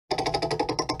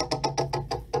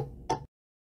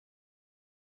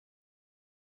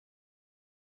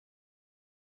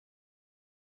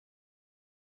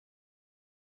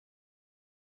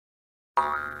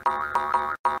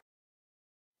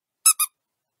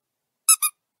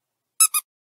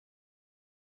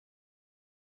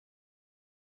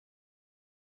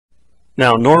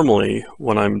Now normally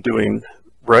when I'm doing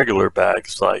regular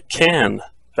bags, I can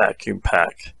vacuum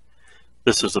pack.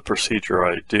 This is the procedure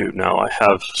I do. Now I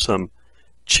have some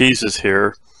cheeses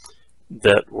here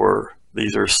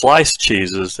these are sliced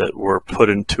cheeses that were put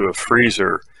into a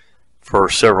freezer for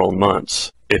several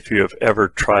months. If you have ever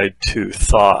tried to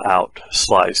thaw out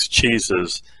sliced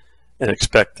cheeses and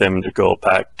expect them to go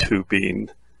back to being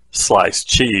sliced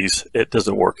cheese, it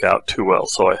doesn't work out too well.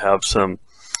 So I have some,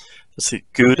 let's see,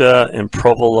 Gouda and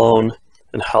provolone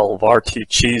and Havarti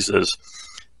cheeses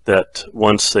that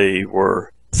once they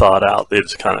were thawed out, they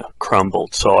just kind of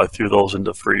crumbled. So I threw those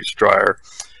into the freeze dryer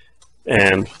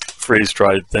and freeze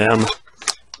dried them,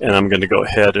 and I'm going to go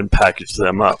ahead and package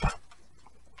them up.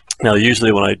 Now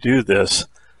usually when I do this,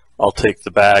 I'll take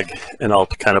the bag and I'll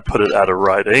kind of put it at a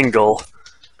right angle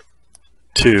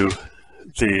to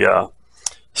the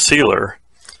sealer,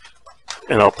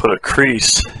 and I'll put a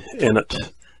crease in it,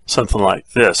 something like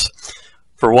this.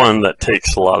 For one, that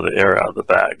takes a lot of the air out of the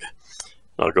bag.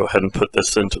 I'll go ahead and put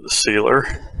this into the sealer,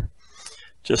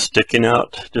 just sticking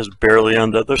out just barely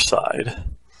on the other side.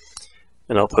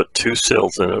 And I'll put two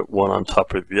seals in it, one on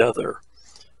top of the other.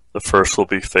 The first will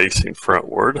be facing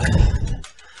frontward.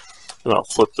 And I'll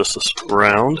flip this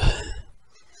around,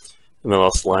 and then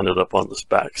I'll line it up on this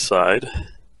back side.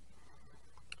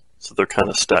 So they're kind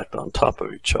of stacked on top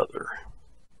of each other.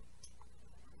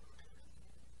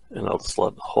 And I'll just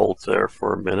let it hold there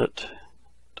for a minute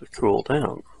to cool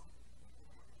down.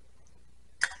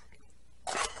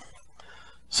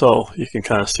 So you can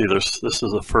kind of see this is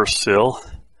the first seal,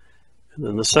 and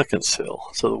then the second seal,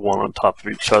 so the one on top of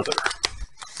each other.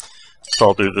 So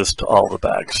I'll do this to all the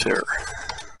bags here.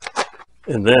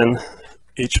 And then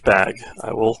each bag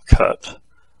I will cut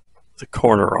the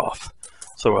corner off.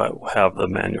 So I will have the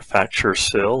manufacturer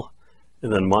seal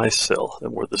and then my seal,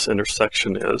 and where this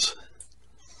intersection is,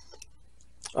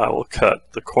 I will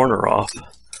cut the corner off,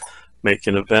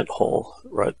 making a vent hole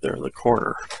right there in the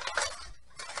corner.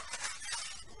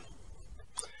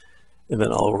 And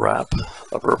then I'll wrap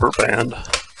a rubber band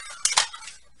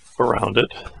around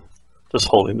it, just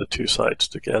holding the two sides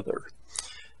together.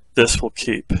 This will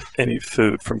keep any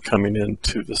food from coming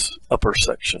into this upper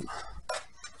section.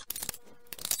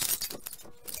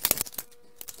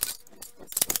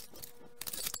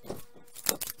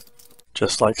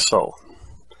 Just like so.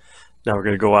 Now we're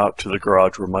going to go out to the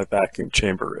garage where my vacuum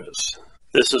chamber is.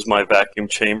 This is my vacuum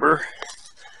chamber.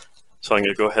 So I'm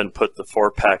going to go ahead and put the 4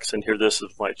 packs in here. This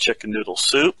is my chicken noodle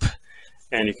soup,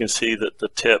 and you can see that the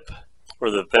tip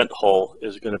or the vent hole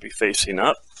is going to be facing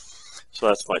up. So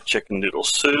that's my chicken noodle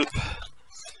soup.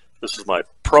 This is my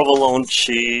provolone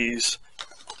cheese,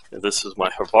 and this is my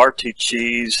Havarti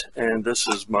cheese, and this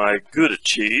is my Gouda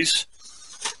cheese,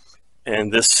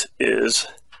 and this is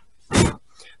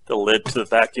the lid to the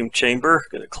vacuum chamber.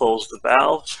 Going to close the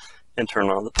valve and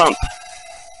turn on the pump.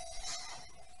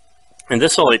 And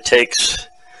this only takes,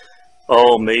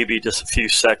 maybe just a few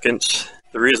seconds.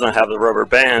 The reason I have the rubber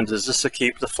bands is just to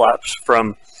keep the flaps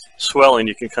from swelling.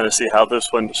 You can kind of see how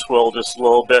this one swelled just a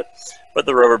little bit, but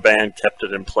the rubber band kept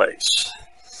it in place.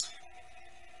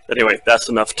 Anyway, that's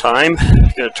enough time.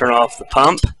 I'm going to turn off the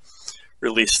pump,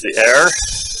 release the air.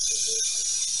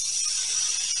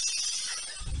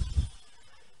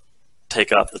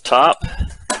 Take off the top.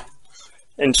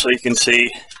 And so you can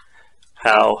see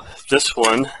how this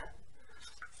one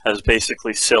has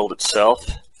basically sealed itself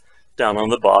down on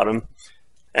the bottom,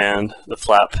 and the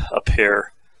flap up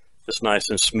here is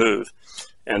nice and smooth.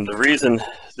 And the reason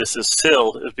this is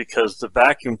sealed is because the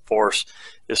vacuum force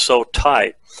is so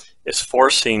tight, it's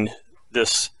forcing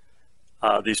these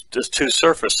two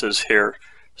surfaces here.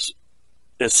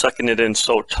 It's sucking it in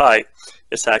so tight,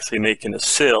 it's actually making a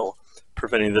seal,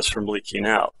 preventing this from leaking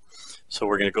out. So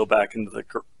we're going to go back into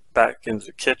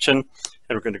the kitchen, and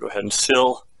we're going to go ahead and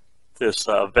seal this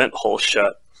vent hole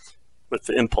shut with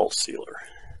the impulse sealer.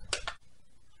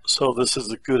 So this is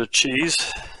the Gouda cheese.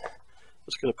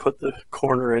 Just going to put the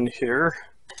corner in here,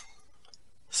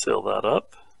 seal that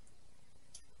up.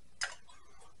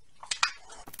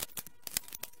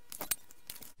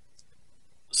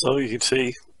 So you can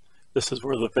see this is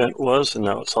where the vent was, and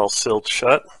now it's all sealed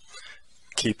shut,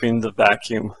 keeping the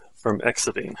vacuum from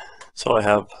exiting. So I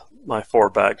have my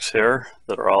 4 bags here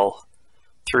that are all,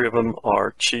 3 of them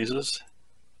are cheeses.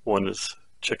 One is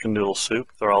chicken noodle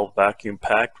soup. They're all vacuum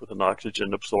packed with an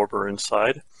oxygen absorber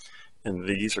inside, and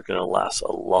these are going to last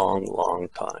a long, long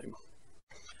time.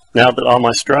 Now that all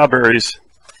my strawberries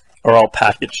are all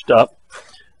packaged up,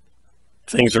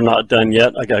 things are not done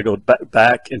yet. I gotta go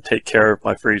back and take care of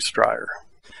my freeze dryer.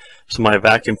 So my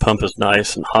vacuum pump is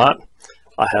nice and hot.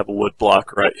 I have a wood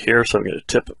block right here, so I'm going to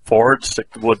tip it forward,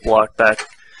 stick the wood block back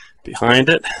behind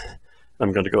it.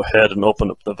 I'm going to go ahead and open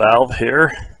up the valve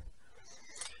here.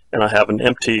 And I have an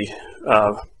empty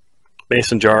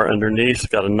mason jar underneath.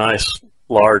 Got a nice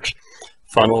large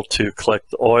funnel to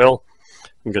collect the oil.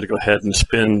 I'm going to go ahead and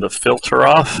spin the filter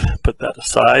off, put that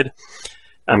aside.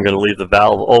 I'm going to leave the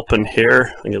valve open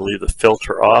here. I'm going to leave the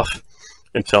filter off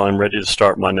until I'm ready to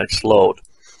start my next load.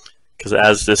 Because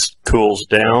as this cools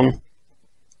down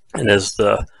and as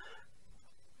the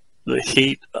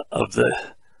heat of the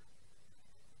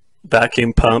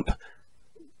vacuum pump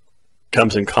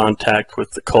comes in contact with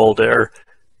the cold air,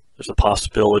 there's a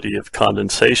possibility of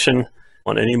condensation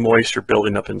on any moisture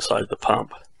building up inside the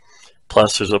pump.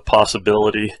 Plus there's a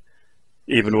possibility,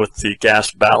 even with the gas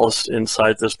ballast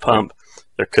inside this pump,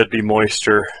 there could be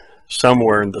moisture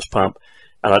somewhere in this pump,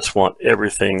 and I just want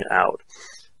everything out.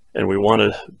 And we want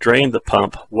to drain the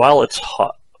pump while it's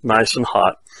hot, nice and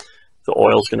hot. The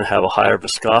oil is going to have a higher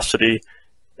viscosity,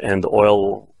 and the oil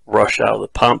will rush out of the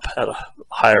pump at a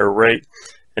higher rate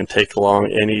and take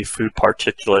along any food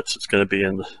particulates that's going to be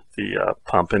in the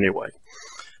pump anyway.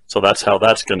 So that's how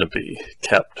that's going to be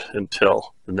kept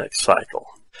until the next cycle.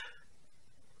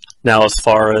 Now, as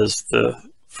far as the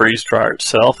freeze dryer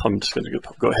itself, I'm just going to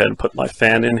go ahead and put my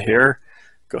fan in here.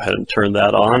 Go ahead and turn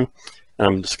that on. And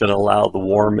I'm just going to allow the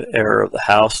warm air of the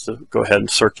house to go ahead and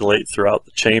circulate throughout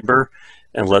the chamber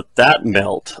and let that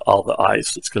melt all the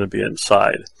ice that's going to be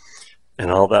inside.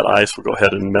 And all that ice will go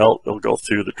ahead and melt. It'll go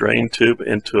through the drain tube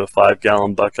into a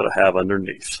 5-gallon bucket I have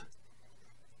underneath.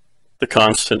 The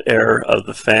constant air of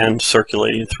the fan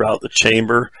circulating throughout the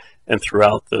chamber and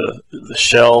throughout the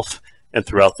shelf and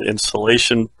throughout the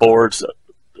insulation boards,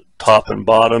 top and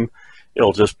bottom,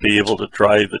 it'll just be able to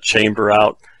dry the chamber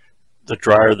out. The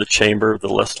drier the chamber, the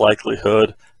less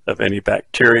likelihood of any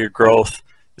bacteria growth.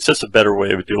 It's just a better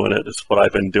way of doing it. It's what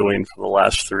I've been doing for the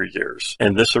last 3 years.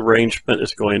 And this arrangement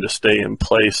is going to stay in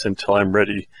place until I'm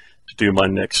ready to do my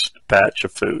next batch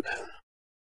of food.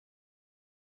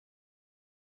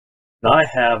 Now I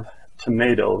have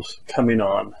tomatoes coming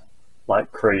on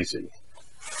like crazy.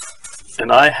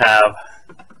 And I have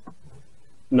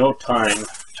no time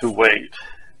to wait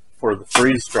for the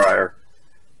freeze dryer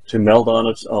to melt on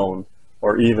its own,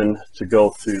 or even to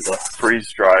go through the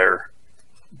freeze dryer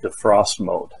defrost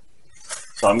mode.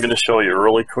 So I'm going to show you a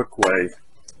really quick way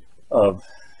of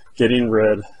getting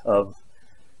rid of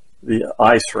the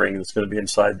ice ring that's going to be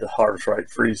inside the Harvest Right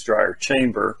freeze dryer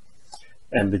chamber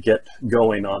and to get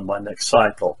going on my next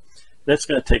cycle. It's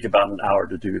going to take about an hour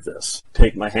to do this.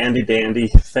 Take my handy dandy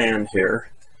fan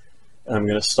here, and I'm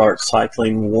going to start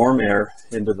cycling warm air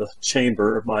into the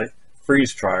chamber of my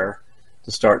freeze dryer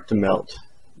to start to melt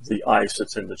the ice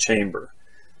that's in the chamber.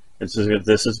 And so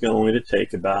this is going to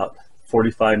take about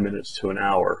 45 minutes to an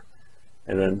hour.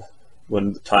 And then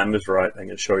when the time is right, I'm going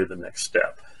to show you the next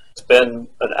step. It's been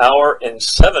an hour and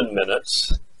 7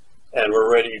 minutes, and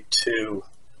we're ready to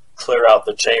clear out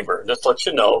the chamber. Just to let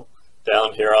you know,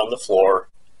 down here on the floor,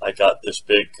 I got this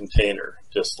big container,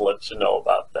 just to let you know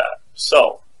about that.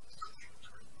 So,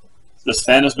 this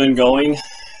fan has been going,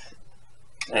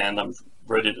 and I'm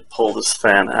ready to pull this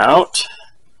fan out.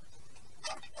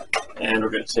 And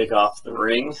we're going to take off the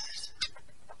ring,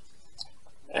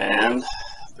 and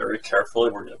very carefully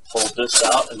we're going to pull this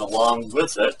out, and along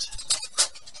with it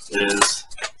is,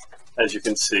 as you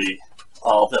can see,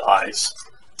 all the ice.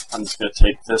 I'm just going to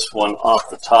take this one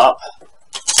off the top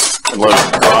and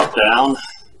let it drop down.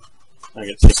 I'm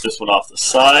going to take this one off the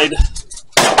side,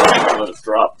 let it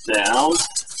drop down.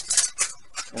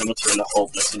 I'm just going to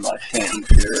hold this in my hand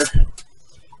here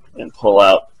and pull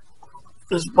out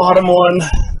this bottom one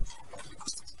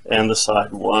and the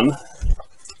side one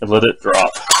and let it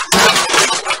drop.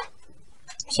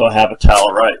 So I have a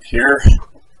towel right here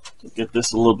to get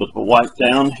this a little bit of a wipe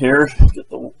down here, get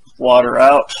the water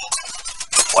out,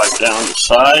 wipe down the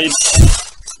sides,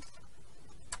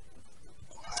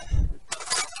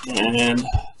 and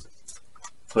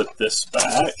put this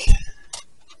back.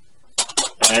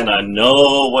 And I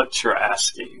know what you're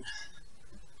asking.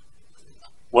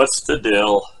 What's the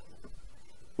deal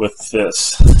with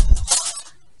this?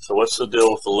 So what's the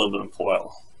deal with aluminum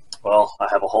foil? Well, I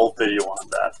have a whole video on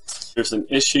that. There's an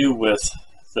issue with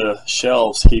the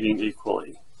shelves heating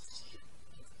equally.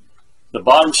 The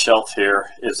bottom shelf here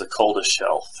is the coldest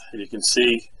shelf. And you can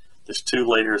see there's 2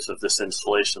 layers of this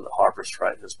insulation that Harvest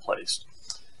Right has placed.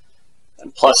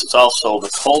 And plus it's also the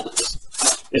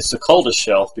coldest. It's the coldest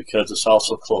shelf because it's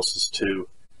also closest to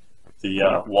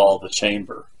the wall of the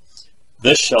chamber.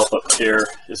 This shelf up here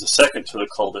is the second to the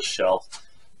coldest shelf.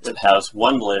 It has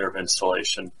one layer of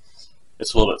insulation.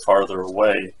 It's a little bit farther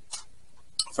away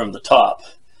from the top.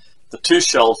 The two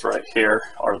shelves right here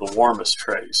are the warmest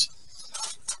trays.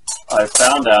 I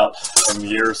found out from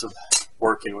years of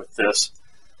working with this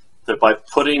that by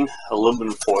putting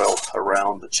aluminum foil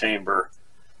around the chamber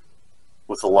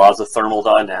with the laws of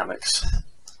thermodynamics, it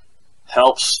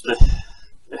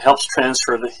helps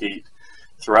transfer the heat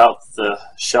throughout the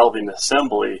shelving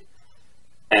assembly,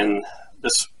 and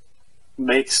this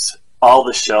makes all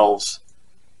the shelves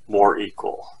more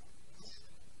equal.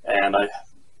 And I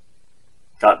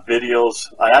got videos.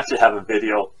 I actually have a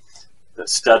video that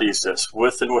studies this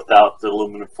with and without the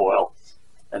aluminum foil,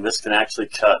 and this can actually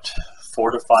cut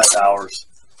 4 to 5 hours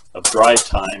of dry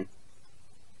time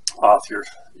off your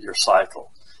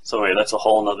cycle. So anyway, that's a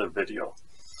whole nother video.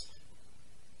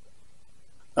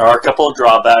 There are a couple of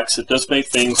drawbacks. It does make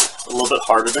things a little bit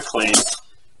harder to clean,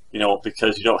 you know,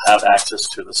 because you don't have access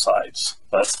to the sides.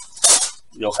 But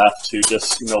you'll have to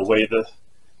just, you know, weigh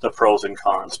the pros and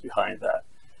cons behind that.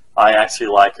 I actually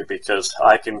like it because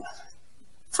I can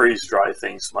freeze dry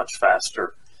things much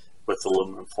faster with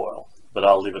aluminum foil, but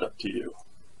I'll leave it up to you.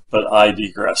 But I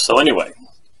digress. So anyway,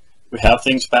 we have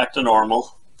things back to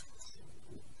normal.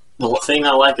 The thing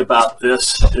I like about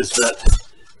this is that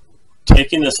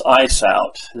taking this ice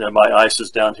out, and my ice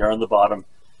is down here on the bottom,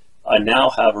 I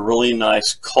now have a really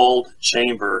nice cold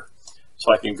chamber,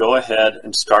 so I can go ahead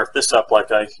and start this up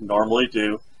like I normally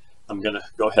do. I'm going to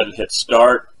go ahead and hit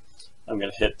start. I'm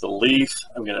going to hit the leaf.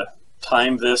 I'm going to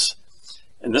time this,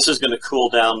 and this is going to cool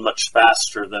down much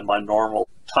faster than my normal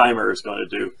timer is going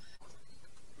to do.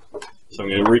 So I'm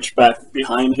going to reach back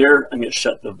behind here. I'm going to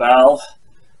shut the valve.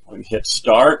 I'm going to hit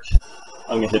start.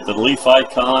 I'm going to hit the leaf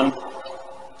icon.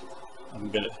 I'm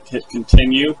going to hit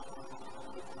continue.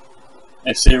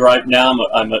 And see, right now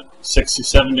I'm at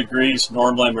 67 degrees.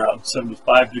 Normally I'm around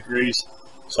 75 degrees.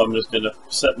 So I'm just going to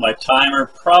set my timer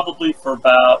probably for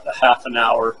about a half an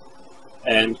hour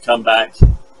and come back.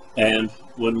 And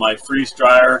when my freeze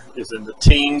dryer is in the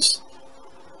teens,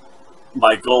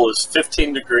 my goal is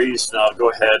 15 degrees. Now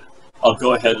I'll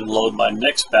go ahead and load my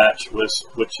next batch,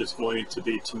 which is going to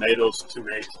be tomatoes to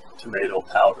make tomato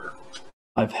powder.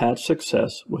 I've had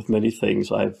success with many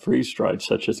things I've freeze-dried,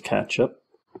 such as ketchup,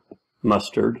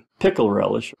 mustard, pickle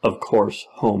relish, of course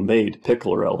homemade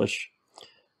pickle relish,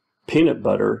 peanut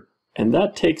butter, and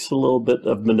that takes a little bit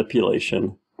of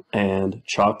manipulation, and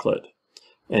chocolate.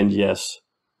 And yes,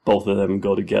 both of them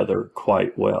go together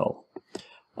quite well.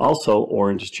 Also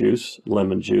orange juice,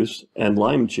 lemon juice, and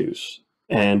lime juice.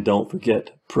 And don't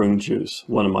forget prune juice,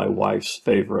 one of my wife's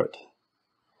favorite.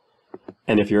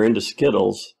 And if you're into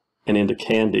Skittles and into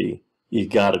candy, you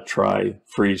gotta try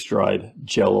freeze-dried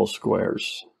Jell-O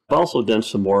squares. I've also done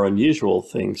some more unusual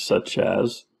things such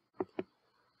as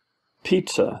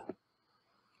pizza,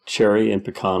 cherry and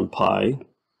pecan pie,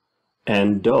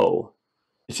 and dough.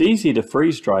 It's easy to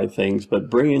freeze-dry things, but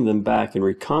bringing them back and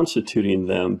reconstituting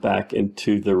them back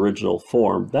into the original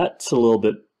form, that's a little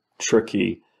bit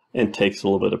tricky and takes a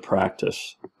little bit of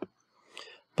practice.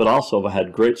 But also I've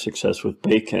had great success with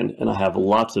bacon, and I have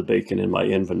lots of bacon in my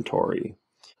inventory.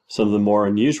 Some of the more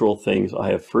unusual things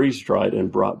I have freeze-dried and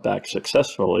brought back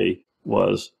successfully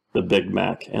was the Big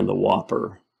Mac and the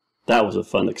Whopper. That was a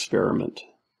fun experiment.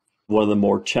 One of the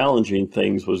more challenging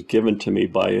things was given to me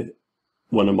by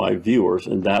one of my viewers,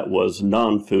 and that was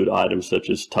non-food items such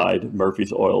as Tide,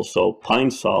 Murphy's Oil Soap,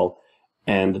 Pine Sol,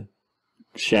 and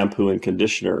shampoo and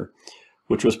conditioner,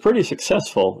 which was pretty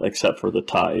successful except for the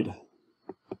Tide.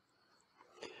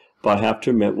 But I have to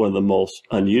admit, one of the most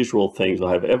unusual things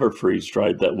I have ever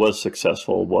freeze-dried that was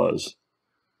successful was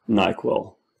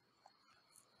NyQuil.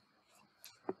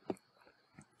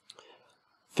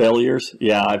 Failures?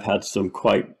 Yeah, I've had some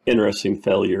quite interesting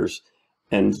failures,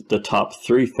 and the top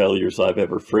 3 failures I've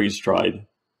ever freeze-dried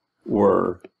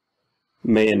were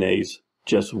mayonnaise,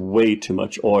 just way too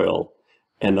much oil,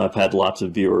 and I've had lots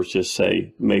of viewers just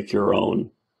say, make your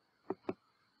own.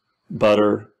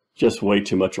 Butter, just way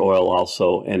too much oil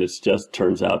also, and it just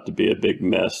turns out to be a big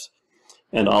mess.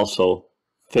 And also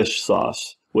fish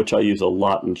sauce, which I use a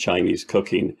lot in Chinese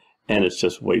cooking, and it's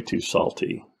just way too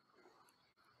salty.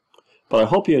 But I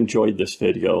hope you enjoyed this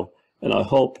video, and I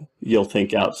hope you'll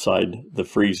think outside the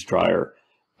freeze dryer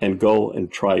and go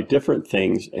and try different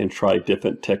things and try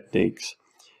different techniques.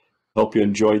 Hope you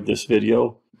enjoyed this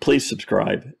video. Please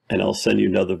subscribe, and I'll send you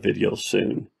another video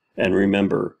soon. And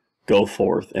remember, go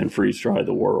forth and freeze dry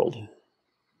the world.